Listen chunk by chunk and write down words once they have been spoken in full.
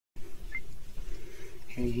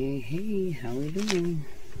Hey, how we doing?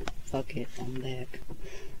 Fuck it, I'm back.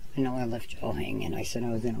 I know I left y'all hanging. I said I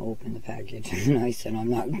was gonna open the package, and I said I'm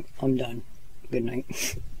not. I'm done. Good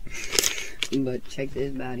night. But check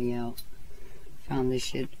this baddie out. Found this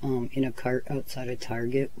shit in a cart outside of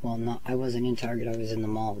Target. Well, not. I wasn't in Target. I was in the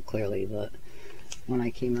mall, clearly. But when I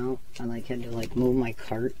came out, I had to move my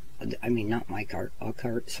cart. I mean, not my cart, a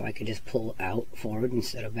cart, so I could just pull out forward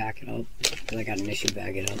instead of backing up. Because I got an issue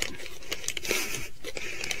backing up.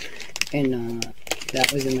 And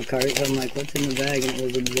that was in the cart, so I'm like, what's in the bag? And it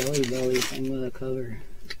was a Jelly Belly thing with a cover.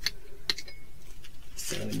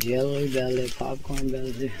 So, Jelly Belly, popcorn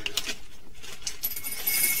belly.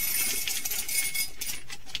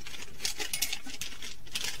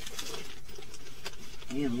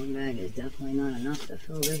 Damn, one bag is definitely not enough to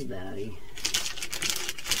fill this baddie.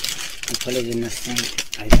 I put it in the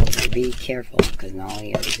sink. I told her, be careful, because not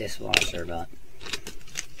only is a dishwasher, but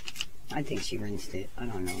I think she rinsed it. I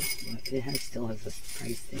don't know. It still has a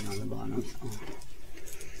price thing on the bottom. So.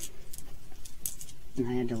 And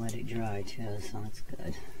I had to let it dry too, so it's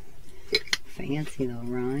good. Fancy though,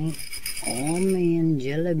 right? Oh man,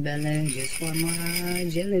 Jelly Belly, just want my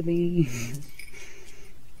jelly beans.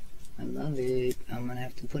 I love it. I'm gonna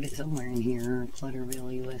have to put it somewhere in here.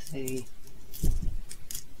 Clutterville, USA.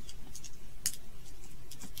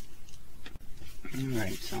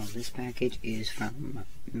 Alright, so this package is from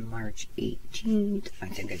March 18th. I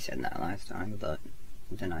think I said that last time, but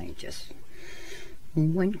then I just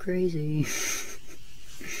went crazy.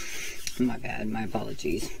 My bad, my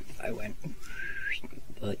apologies if I went.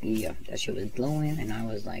 But yeah, that shit was glowing, and I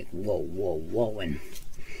was like, whoa, whoa.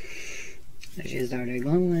 That shit started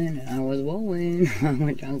glowing, and I was whoaing. I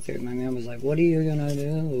went downstairs, my man was like, what are you gonna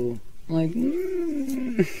do? I'm like,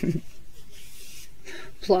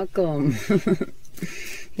 pluck them.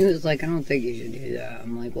 He was like, I don't think you should do that.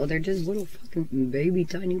 I'm like, well, they're just little fucking baby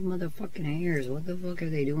tiny motherfucking hairs. What the fuck are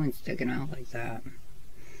they doing sticking out like that?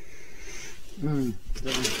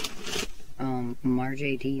 March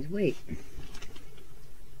 18th. Wait.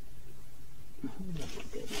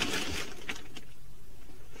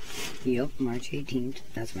 Yep, March 18th.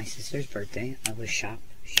 That's my sister's birthday. I was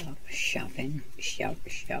shopping.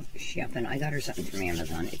 I got her something from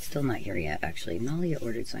Amazon. It's still not here yet, actually. Molly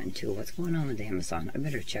ordered something too. What's going on with Amazon? I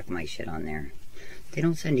better check my shit on there. They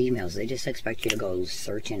don't send emails. They just expect you to go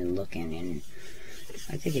searching and looking. And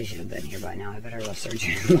I think it should have been here by now. I better go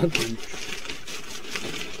searching and looking.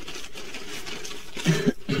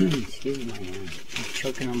 Excuse my hand. I'm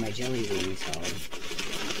choking on my jelly beans. So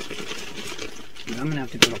I'm gonna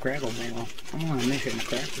have to go to Crackle Bagel. I'm on a mission to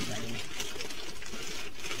Crackle Bagel.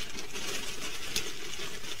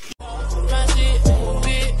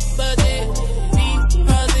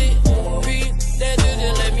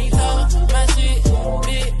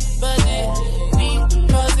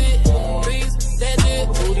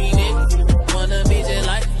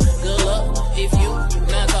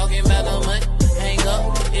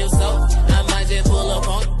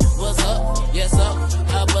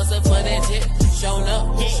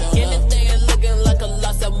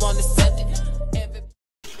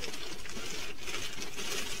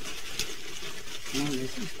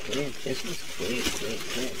 This was quick.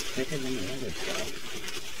 Quicker than the other stuff.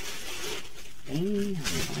 Damn,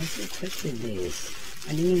 why is it quick with this?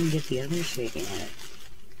 I didn't even get the other shit yet.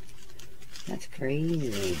 That's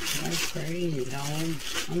crazy. That's crazy, dog.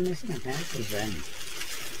 I'm missing a package then.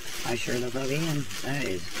 I sure the fuck am. That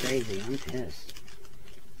is crazy. I'm pissed.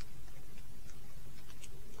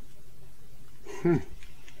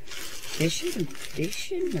 This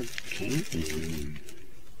shouldn't have came.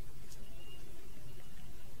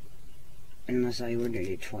 Unless I ordered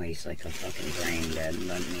it twice like a fucking brain dead,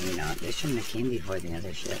 but maybe not. This shouldn't have came before the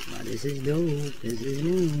other shit, but this is dope. This is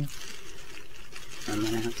new. I'm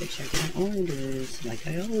gonna have to check my orders, like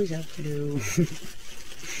I always have to do.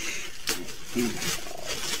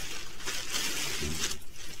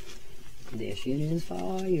 This shit is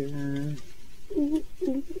fire.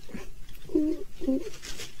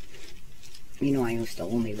 You know, I used to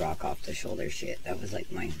only rock off the shoulder shit. That was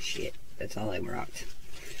like my shit. That's all I rocked.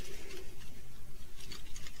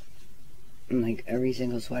 Like every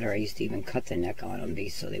single sweater, I used to even cut the neck on them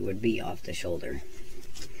so they would be off the shoulder.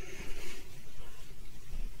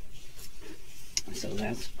 So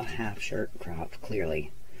that's a half shirt crop,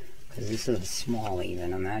 clearly. Because this is a small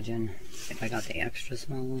even, imagine. If I got the extra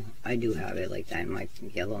small, I do have it like that in my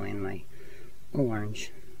yellow and my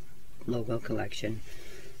orange logo collection.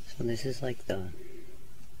 So this is like the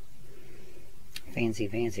fancy,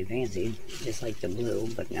 just like the blue,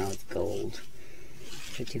 but now it's gold.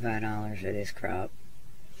 $55 for this crop.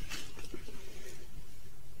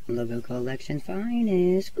 Logo Collection's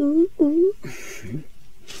finest. Ooh, ooh.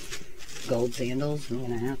 Gold sandals. I'm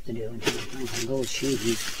gonna have to do until I find some gold shoes.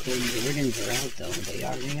 Gold Jordans are out though. They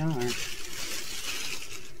already are.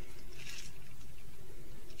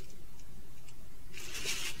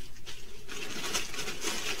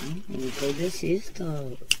 So this is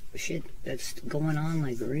the shit that's going on,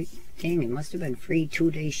 like, right? Dang, it must have been free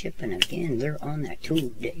 2-day shipping again. They're on that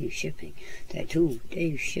 2-day shipping. That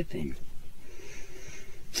 2-day shipping.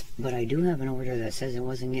 But I do have an order that says it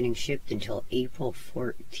wasn't getting shipped until April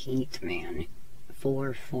 14th, man.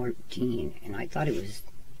 4/14. And I thought it was...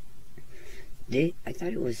 I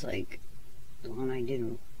thought it was, like, the one I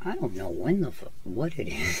didn't... I don't know when the fuck... What it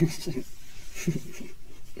is.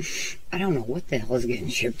 I don't know what the hell is getting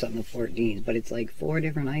shipped on the 14th, but it's like 4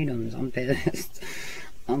 different items. I'm pissed.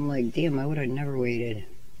 I'm like, damn, I would have never waited.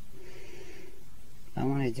 I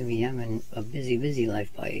wanted to be having a busy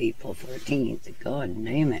life by April 14th. God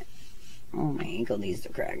damn it. Oh, my ankle needs to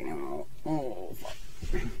crack now. Oh, fuck.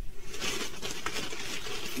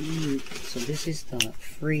 So this is the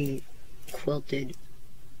free quilted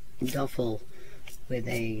duffel with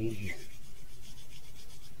a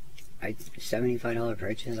 $75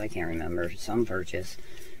 purchase. I can't remember. Some purchase.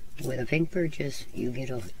 With a pink purchase, you get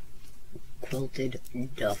a quilted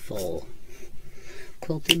duffel.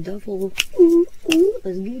 Quilted duffel. Ooh, ooh,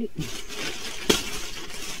 let's get it.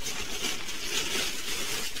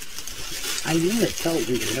 I knew it felt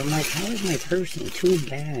weird. I'm like, how is my purse in 2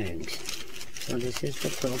 bags? So this is the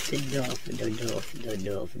quilted duff. The duff.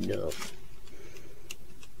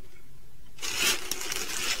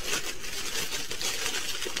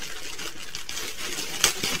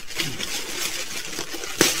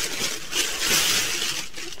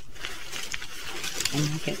 And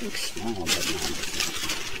like, it looks small, but not.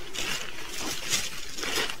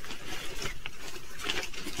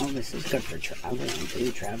 Oh, this is good for traveling too.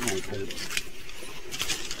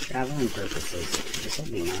 Traveling purposes. This will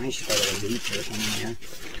be nice to go to the beach or somewhere.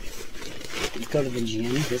 Go to the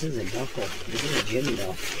gym. This is a duffel. This is a gym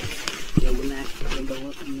duff. Yoga mat probably go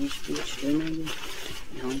up in this beach too, maybe?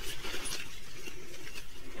 No.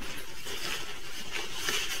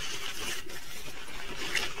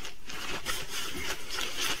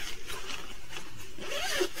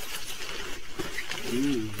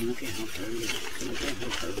 Look at how curvy. Look at how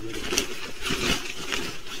curvy it is.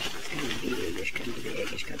 It's kind of big. It's kind of big.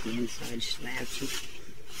 It's got the inside slouchy.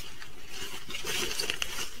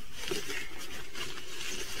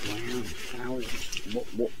 Wow.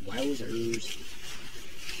 Wowzers.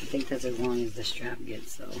 I think that's as long as the strap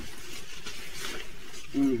gets, though.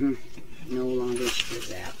 No longer strip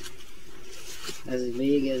that. As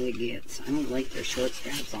big as it gets. I don't like their short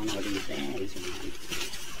straps on all these bags, man.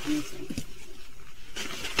 Let me see.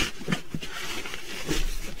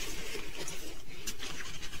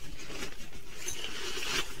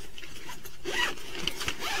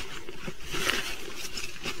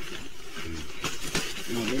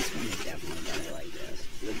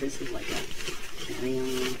 This is like a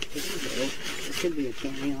carry-on. This is dope. This could be a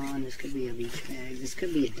carry-on. This could be a beach bag. This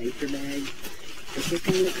could be a diaper bag. This is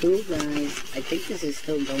kind of cool, guys. I think this is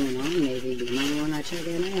still going on, maybe. You might want to check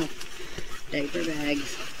it out. Diaper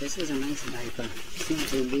bags. This is a nice diaper. It's not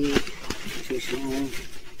too big, too small.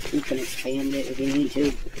 You can expand it if you need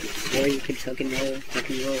to. Or you could tuck and roll. Tuck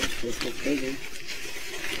and roll. This is bigger.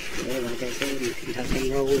 Yeah, like I said, you can tuck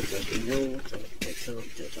and roll, tuck and roll, tuck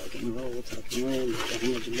and roll. Look at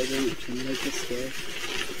how much bigger you can make it still.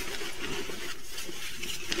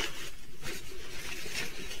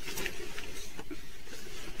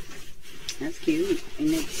 That's cute,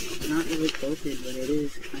 and it's not really quilted, but it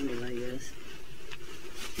is kind of, I guess.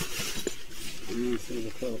 I'm going to see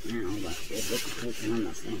the quilt now, but it looks quilted on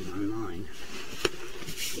the thing online.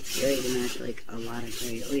 It's gray to match like a lot of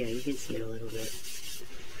gray. Oh yeah, you can see it a little bit.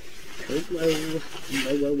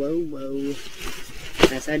 Whoa.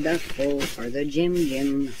 That's a duffel for the gym.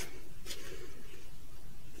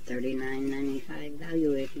 $39.95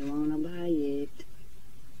 value if you want to buy it.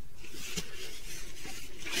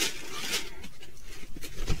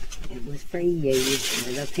 It was free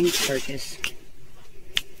with a pink purchase.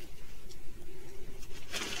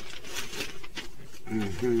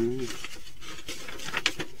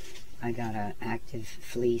 I got an active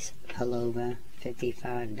fleece pullover,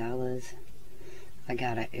 $55. I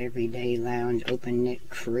got an everyday lounge open knit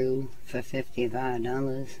crew for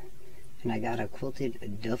 $55. And I got a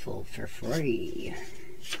quilted duffel for free.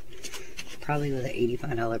 Probably with an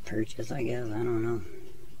 $85 purchase, I guess. I don't know.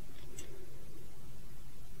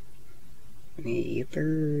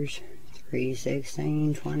 Yippers.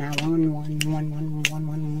 316 21 1 1 1 1 1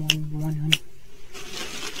 1 1.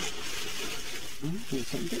 Oh,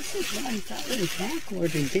 so this is what I thought was back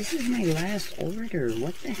ordered. This is my last order.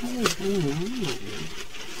 What the hell is going on?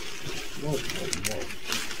 Whoa, whoa, whoa.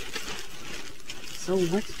 So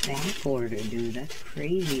what's back ordered, dude? That's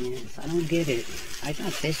craziness. I don't get it. I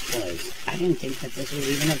thought this was. I didn't think that this was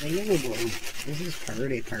even available. This is part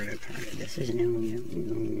of. This is no.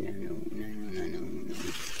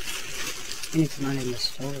 And it's not in the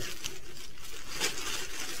store.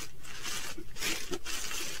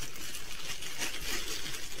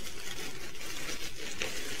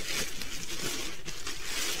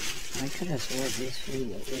 I could have swore this was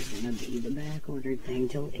what was going to be the back order thing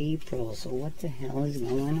till April. So what the hell is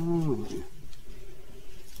going on?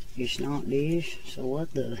 It's not this. So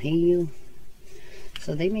what the hell?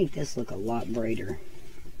 So they make this look a lot brighter.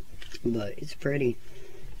 But it's pretty.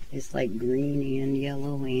 It's like green and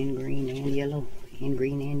yellow and green and yellow and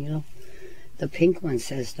green and yellow. The pink one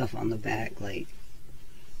says stuff on the back like,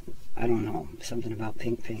 I don't know, something about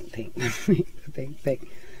pink, pink, pink, pink, pink.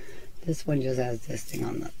 This one just has this thing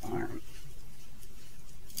on the arm.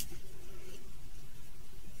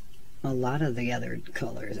 A lot of the other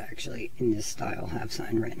colors actually in this style have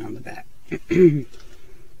something written on the back.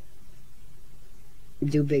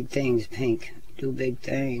 Do big things, pink. Do big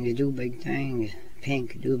things, do big things.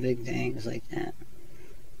 Pink, do big things, like that.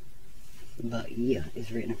 But yeah, it's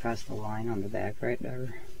written across the line on the back right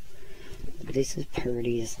there. This is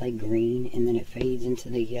pretty. It's like green and then it fades into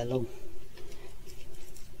the yellow.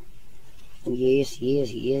 Yes,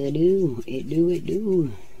 yes, yeah, it do. It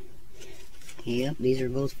do. Yep, these are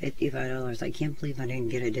both $55. I can't believe I didn't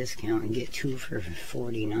get a discount and get 2 for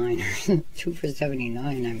 $49 or 2 for $79.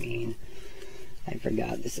 I mean, I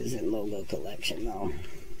forgot this isn't logo collection though.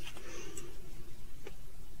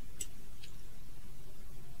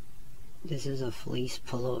 This is a fleece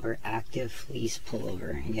pullover, active fleece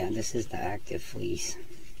pullover. Yeah, this is the active fleece.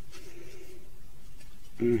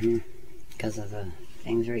 Because of the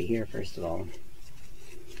things right here, first of all.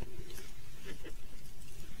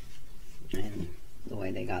 And the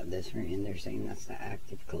way they got this written, they're saying that's the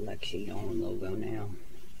active collection logo now.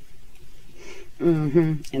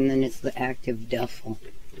 And then it's the active duffle.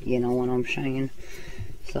 You know what I'm saying?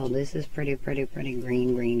 So this is pretty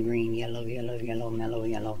green, green, green, yellow, yellow, yellow, mellow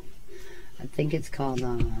yellow. I think it's called, it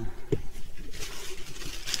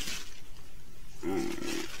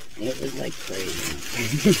was like crazy.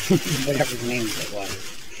 Whatever names it was.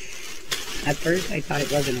 At first I thought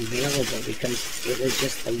it wasn't available because it was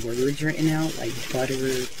just the words written out, like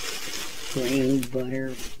butter, green,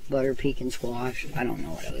 butter pecan squash. I don't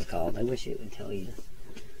know what it was called. I wish it would tell you.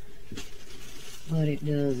 But it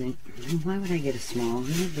doesn't. Why would I get a small? I'm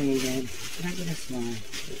not very good. Did I get a small?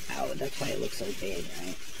 Ow, that's why it looks so big,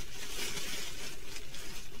 right?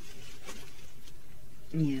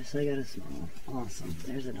 Yes, I got a small. Awesome.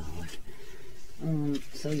 There's $1.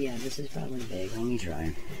 So yeah, this is probably big. Let me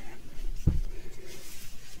try.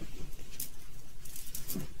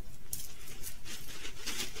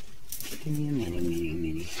 Give me a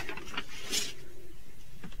mini.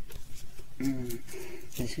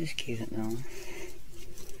 This is cute though.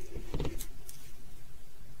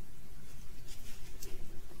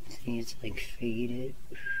 See, it's like faded.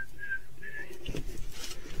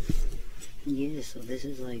 Yeah, so this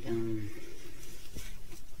is like,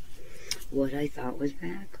 what I thought was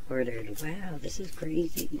back ordered. Wow, this is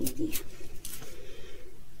crazy.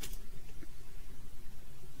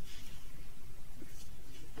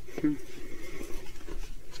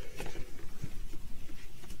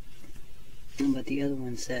 But the other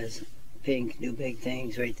one says pink, do big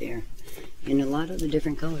things right there. In a lot of the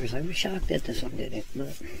different colors. I was shocked that this one did it,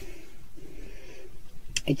 but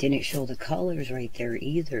it didn't show the colors right there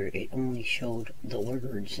either. It only showed the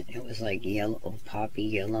words. It was like yellow, poppy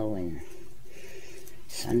yellow, and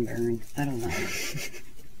sunburn. I don't know.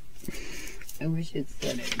 I wish it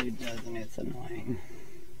said it. It doesn't. It's annoying.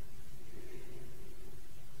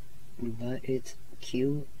 But it's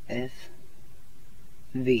QFV,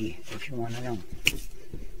 if you want to know.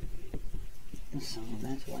 So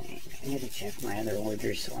that's why I gotta check my other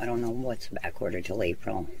orders, so I don't know what's back ordered till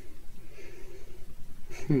April.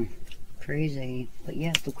 Crazy. But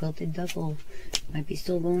yeah, the Quilted Duffle might be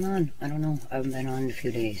still going on. I don't know. I haven't been on in a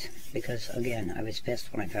few days because, again, I was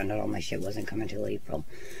pissed when I found out all my shit wasn't coming till April.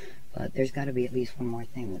 But there's got to be at least one more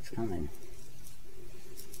thing that's coming.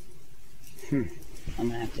 I'm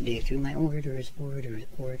gonna have to dig through my orders,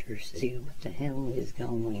 see what the hell is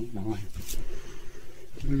going on.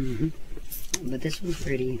 But this one's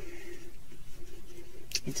pretty.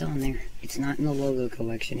 It's on there. It's not in the logo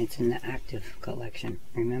collection. It's in the active collection.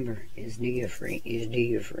 Remember, it's different. It's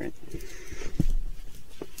different.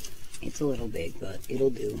 It's a little big, but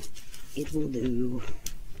it'll do. It will do.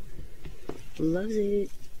 Loves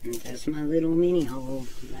it. And that's my little mini haul.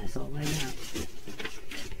 That's all I got.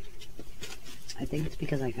 I think it's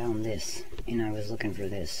because I found this and I was looking for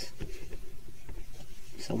this.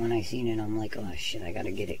 So when I seen it, I'm like, oh shit, I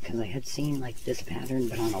gotta get it. Because I had seen like this pattern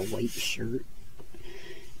but on a white shirt.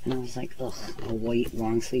 And I was like, ugh, a white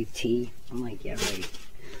long sleeve tee. I'm like, yeah, right.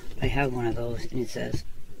 I have one of those and it says,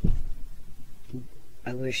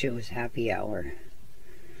 I wish it was happy hour.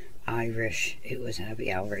 Irish, it was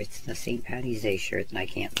happy hour. It's the St. Patty's Day shirt that I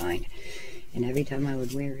can't find. And every time I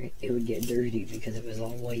would wear it, it would get dirty because it was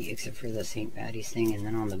all white except for the St. Patty's thing. And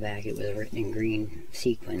then on the back, it was written in green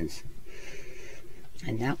sequins.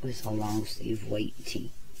 And that was a long sleeve white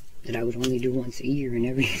tee that I would only do once a year. And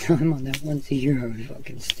every time on that once a year, I would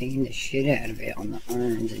fucking stain the shit out of it on the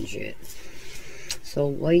arms and shit. So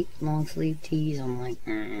white long sleeve tees, I'm like,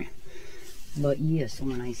 But yeah, so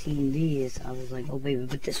when I seen these, I was like, oh baby,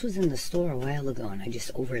 but this was in the store a while ago and I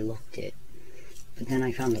just overlooked it. But then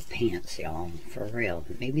I found the pants, y'all, for real.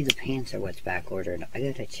 Maybe the pants are what's back ordered. I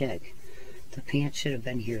gotta check. The pants should have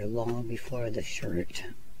been here long before the shirt.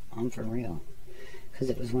 I'm for real. Because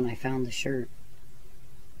it was when I found the shirt.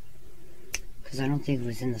 Because I don't think it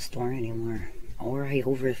was in the store anymore. Or I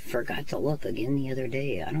forgot to look again the other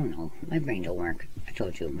day. I don't know. My brain don't work. I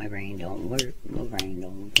told you, my brain don't work. My brain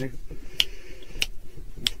don't work.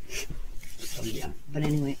 So yeah, but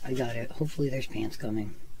anyway, I got it. Hopefully there's pants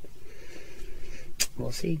coming.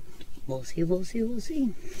 We'll see. We'll see, we'll see, we'll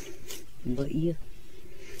see. But yeah.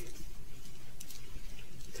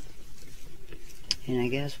 And I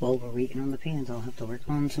guess while we're waiting on the pants, I'll have to work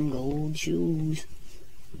on some gold shoes.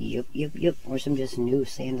 Yep, yep, yep. Or some just new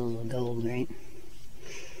sandals with gold, right?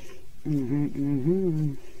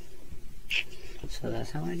 So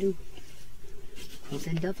that's how I do.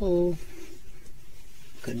 Quilted duffle.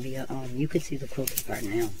 Could be a, you could see the quilted part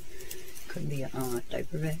now. Could be a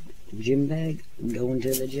diaper bag, gym bag, going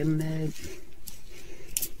to the gym bag,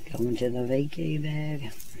 going to the vacay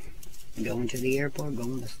bag, going to the airport,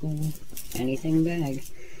 going to school, anything bag.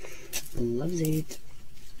 Loves it.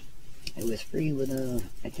 It was free with a,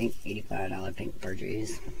 I think, $85 pink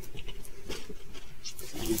purchase.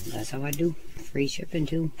 So that's how I do. Free shipping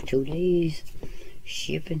too. 2 days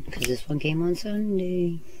shipping, because this one came on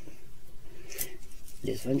Sunday.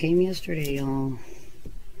 This one came yesterday, y'all.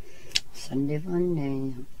 Sunday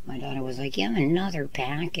Monday. My daughter was like, yeah, another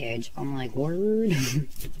package. I'm like, word?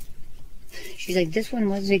 She's like, this one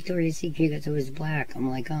was Victoria's Secret because it was black. I'm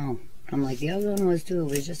like, oh. I'm like, the other one was too. It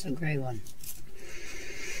was just a gray one.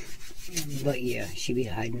 But yeah, she be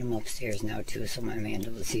hiding them upstairs now too, so my Amanda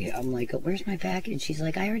will see it. I'm like, oh, where's my package? She's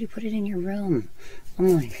like, I already put it in your room.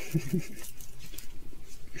 I'm like...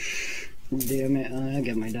 Damn it, I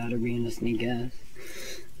got my daughter being a sneak ass.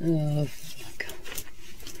 Oh, fuck.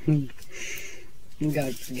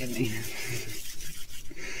 God forgive me.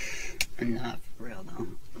 Not for real, though.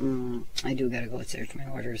 I do gotta go search my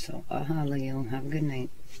order, so Leo, have a good night.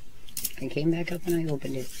 I came back up and I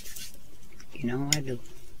opened it. You know how I do.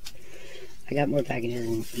 I got more packages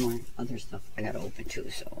and more other stuff I gotta open too,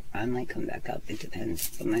 so I might come back up. It depends.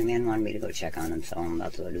 But my man wanted me to go check on him, so I'm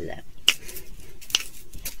about to go do that.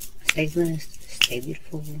 Stay blessed, stay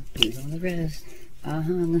beautiful, you know the rest.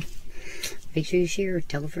 Make sure you share,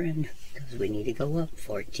 tell a friend, because we need to go up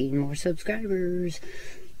 14 more subscribers.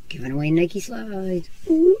 Giving away Nike slides.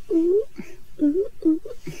 Ooh, ooh, ooh, ooh.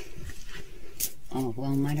 Oh,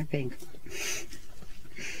 well, mine are pink.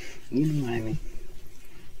 You know what I mean.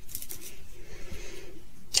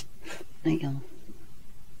 Night, y'all.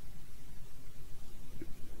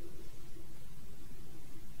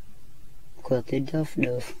 Quilted Duff.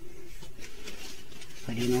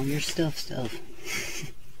 Put in all your stuff.